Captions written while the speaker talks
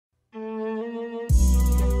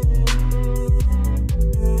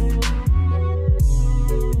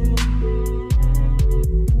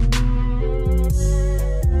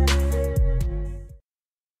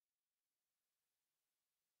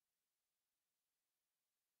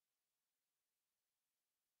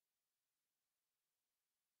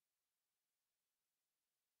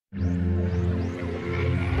Come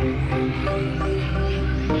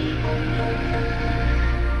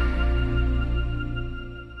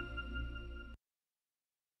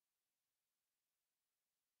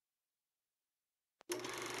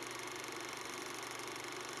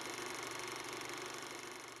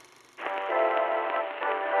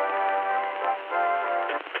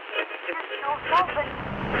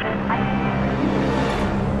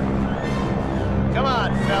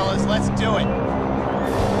on, fellas, let's do it.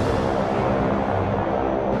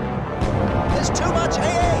 There's too much AA.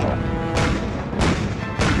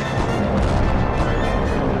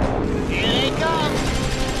 Here they come.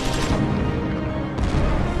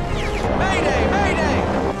 Mayday,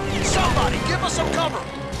 mayday! Somebody give us some cover.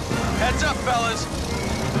 Heads up, fellas.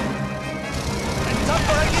 Heads up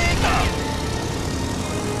for a gig.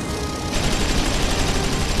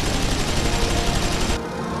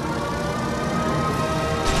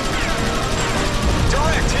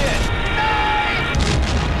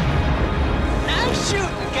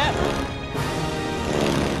 Shooting, Captain.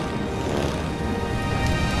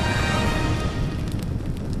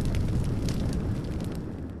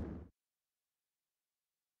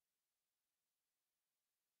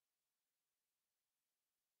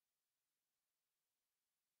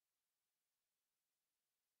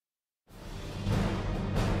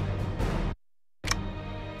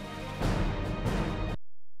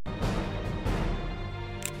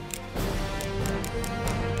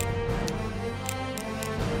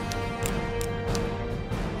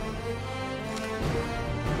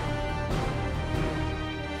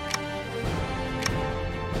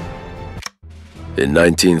 In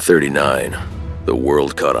 1939, the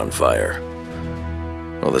world caught on fire.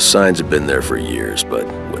 Well, the signs had been there for years, but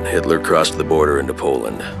when Hitler crossed the border into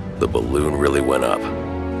Poland, the balloon really went up.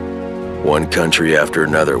 One country after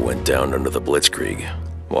another went down under the Blitzkrieg,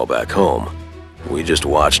 while back home, we just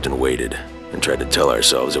watched and waited and tried to tell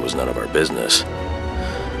ourselves it was none of our business.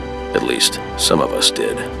 At least, some of us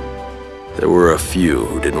did. There were a few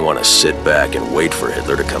who didn't want to sit back and wait for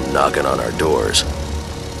Hitler to come knocking on our doors.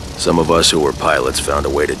 Some of us who were pilots found a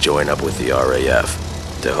way to join up with the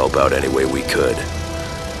RAF to help out any way we could.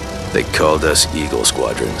 They called us Eagle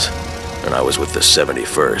Squadrons, and I was with the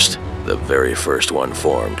 71st, the very first one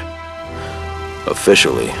formed.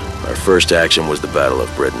 Officially, our first action was the Battle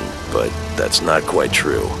of Britain, but that's not quite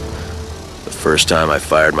true. The first time I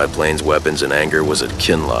fired my plane's weapons in anger was at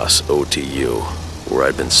Kinloss, OTU, where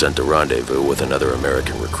I'd been sent to rendezvous with another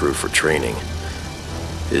American recruit for training.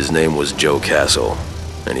 His name was Joe Castle,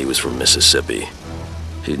 and he was from Mississippi.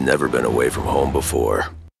 He'd never been away from home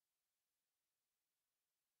before.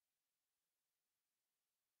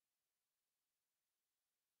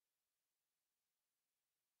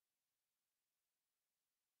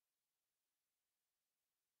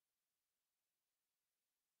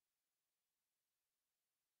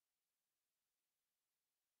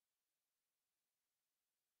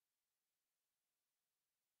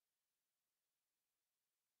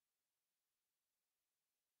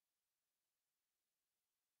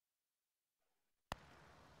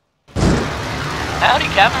 Howdy,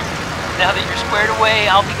 Captain. Now that you're squared away,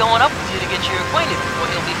 I'll be going up with you to get you acquainted with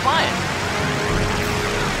what you'll be flying.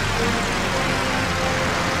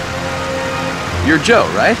 You're Joe,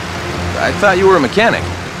 right? I thought you were a mechanic.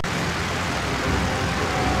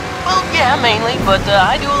 Well, yeah, mainly, but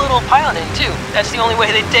I do a little piloting, too. That's the only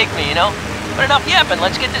way they'd take me, you know? But enough yapping,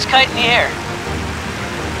 let's get this kite in the air.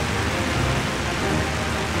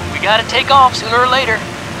 We gotta take off sooner or later.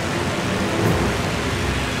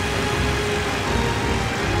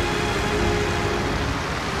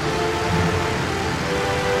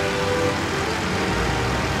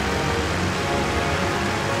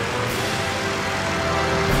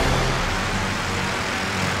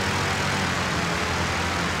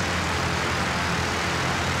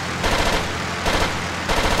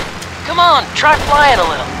 Come on, try flying a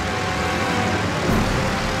little.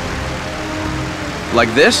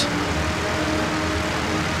 Like this?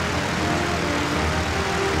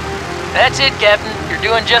 That's it, Captain. You're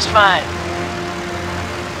doing just fine.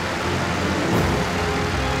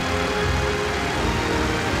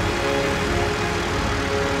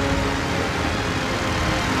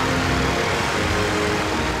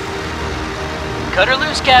 Cut her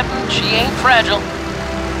loose, Captain. She ain't fragile.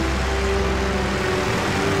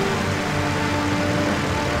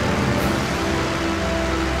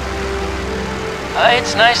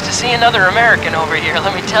 It's nice to see another American over here,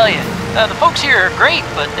 let me tell you. The folks here are great,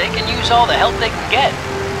 but they can use all the help they can get.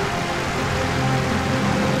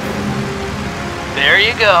 There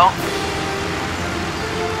you go.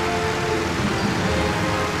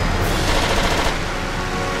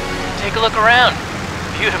 Take a look around.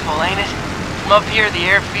 Beautiful, ain't it? From up here, the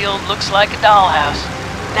airfield looks like a dollhouse.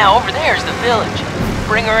 Now, over there's the village.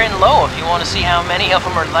 Bring her in low if you want to see how many of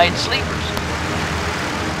them are light sleepers.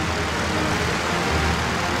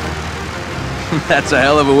 That's a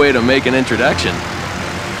hell of a way to make an introduction.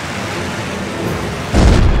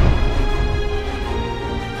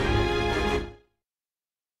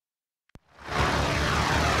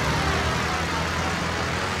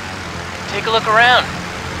 Take a look around.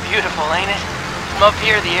 Beautiful, ain't it? From up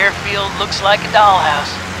here, the airfield looks like a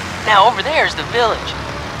dollhouse. Now, over there's the village.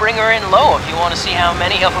 Bring her in low if you want to see how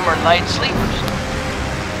many of them are light sleepers.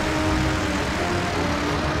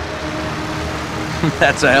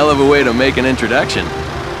 That's a hell of a way to make an introduction.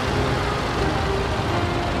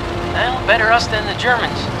 Well, better us than the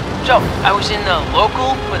Germans. So, I was in the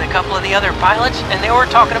local with a couple of the other pilots, and they were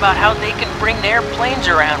talking about how they can bring their planes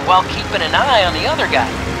around while keeping an eye on the other guy.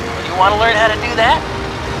 You want to learn how to do that?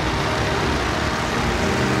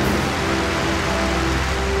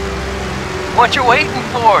 What you're waiting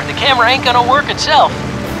for? The camera ain't gonna work itself.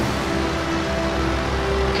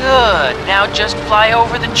 Good. Now just fly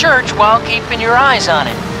over the church while keeping your eyes on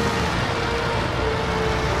it.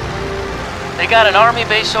 They got an army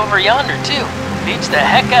base over yonder, too. Beats the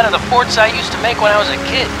heck out of the forts I used to make when I was a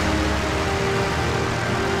kid.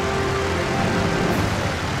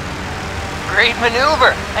 Great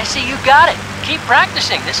maneuver. I see you got it. Keep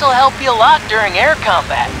practicing. This'll help you a lot during air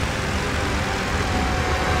combat.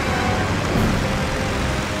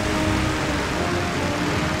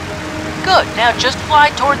 Good. Now just fly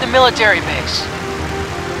toward the military base.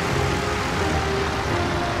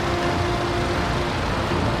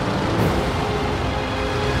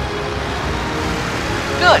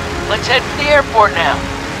 Good. Let's head for the airport now.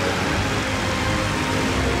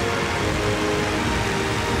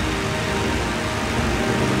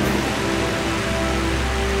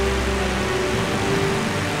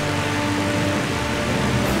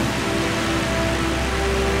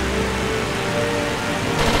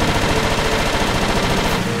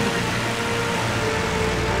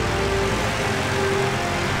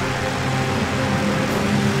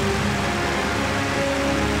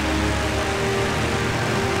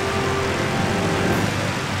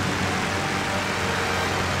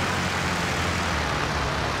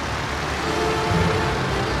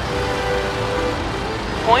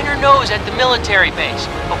 Point her nose at the military base.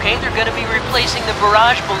 Okay, they're gonna be replacing the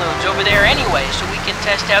barrage balloons over there anyway, so we can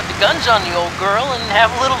test out the guns on the old girl and have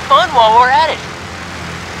a little fun while we're at it.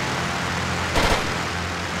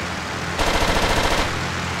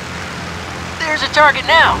 There's a target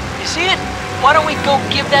now. You see it? Why don't we go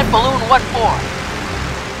give that balloon what for?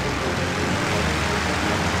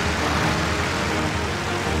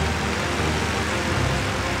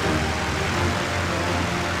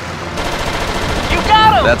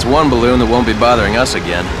 That's one balloon that won't be bothering us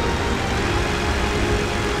again.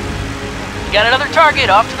 You got another target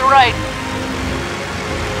off to the right.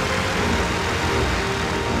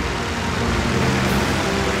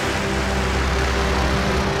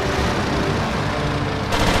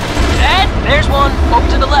 And there's one over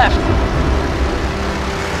to the left.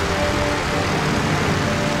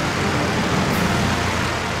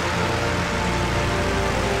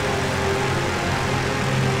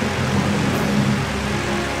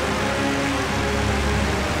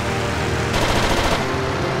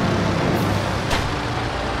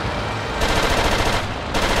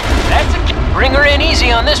 Bring her in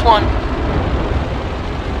easy on this one.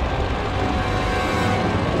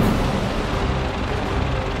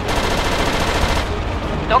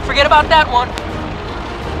 Don't forget about that one.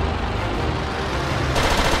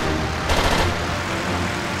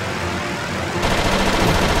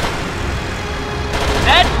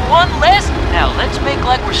 That's one less. Now let's make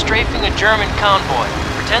like we're strafing a German convoy.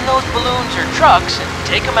 Pretend those balloons are trucks and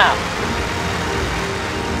take them out.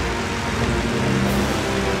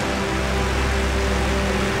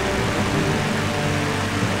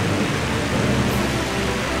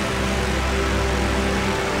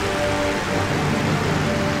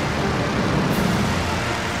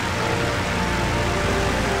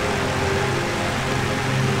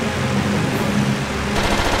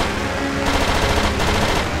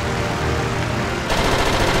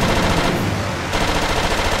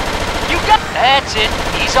 That's it.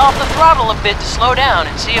 Ease off the throttle a bit to slow down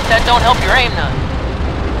and see if that don't help your aim none.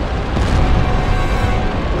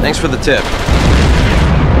 Thanks for the tip.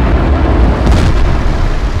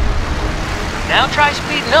 Now try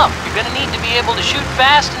speeding up. You're gonna need to be able to shoot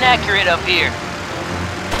fast and accurate up here.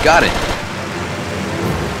 Got it.